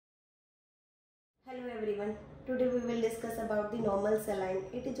Hello everyone. Today we will discuss about the normal saline.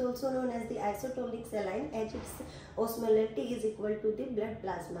 It is also known as the isotonic saline as its osmolarity is equal to the blood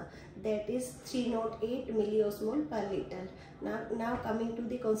plasma, that is 308 milliosmol per liter. Now coming to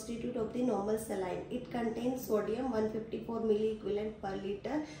the constituent of the normal saline. It contains sodium 154 milliequivalent per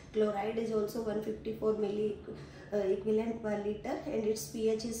liter. Chloride is also 154 equivalent per liter and its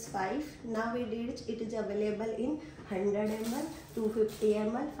pH is 5. Nowadays it is available in 100 ml, 250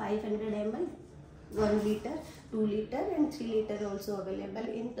 ml, 500 ml, 1 liter, 2 liter and 3 liter also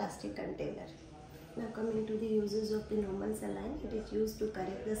available in plastic container. Now coming to the uses of the normal saline, it is used to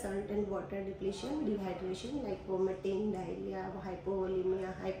correct the salt and water depletion, dehydration like vomiting, diarrhea,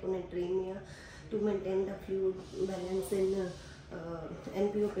 hypovolemia, hyponatremia, to maintain the fluid balance in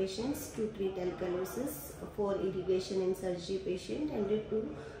NPO patients, to treat alkalosis, for irrigation in surgery patient, and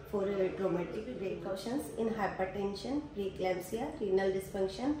for traumatic precautions in hypertension, preeclampsia, renal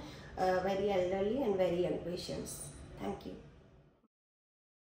dysfunction, very elderly and very young patients. Thank you.